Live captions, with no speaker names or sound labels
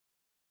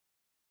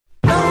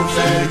don't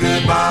say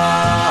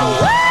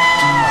goodbye.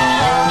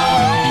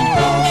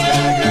 Don't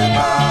say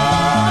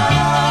goodbye.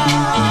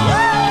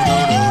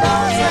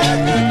 Don't say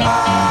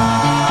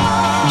goodbye.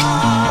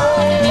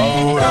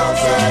 Oh, don't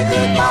say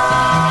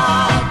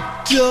goodbye.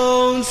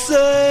 Don't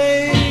say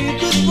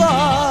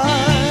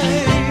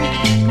goodbye.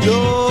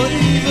 Don't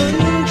even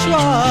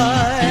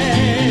try.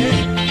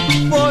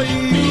 For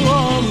you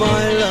are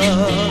my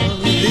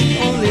love, the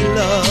only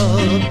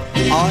love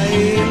I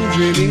am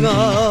dreaming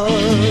of.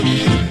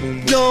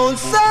 Don't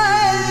say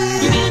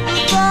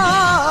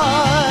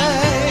goodbye.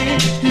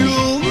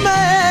 You'll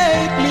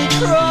make me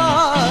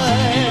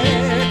cry.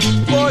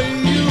 For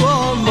you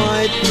are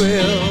my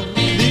thrill,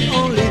 the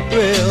only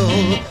thrill.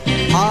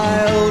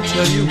 I'll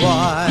tell you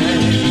why.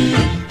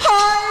 I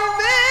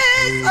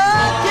miss a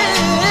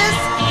kiss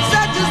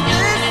such as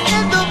this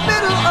in the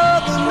middle of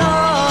the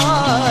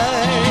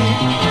night.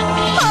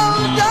 Oh,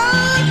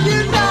 don't you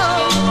know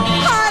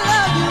I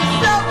love you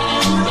so,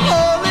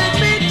 holding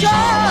me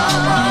tight.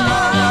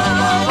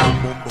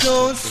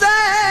 Don't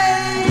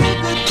say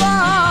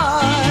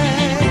goodbye.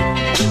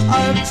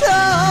 I've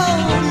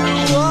told you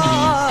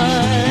why.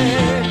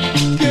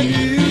 Can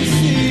you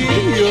see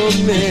you're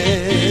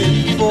meant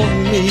for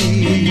me?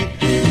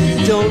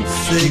 Don't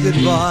say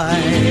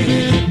goodbye.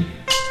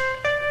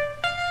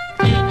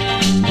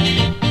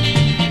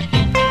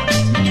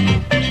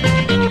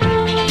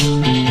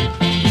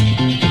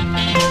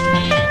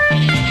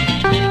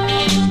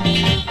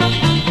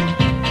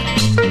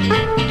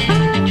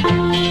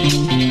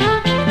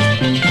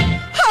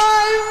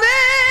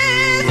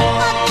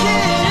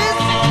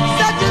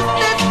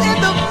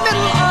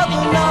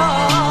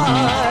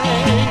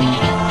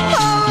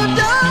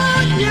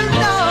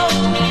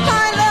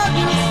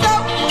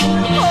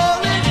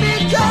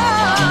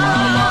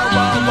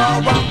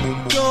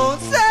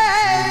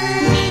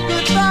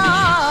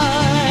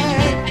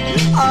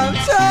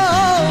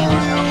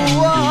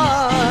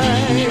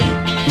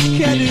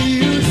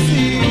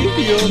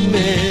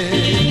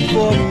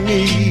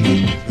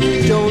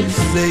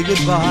 Say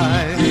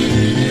goodbye.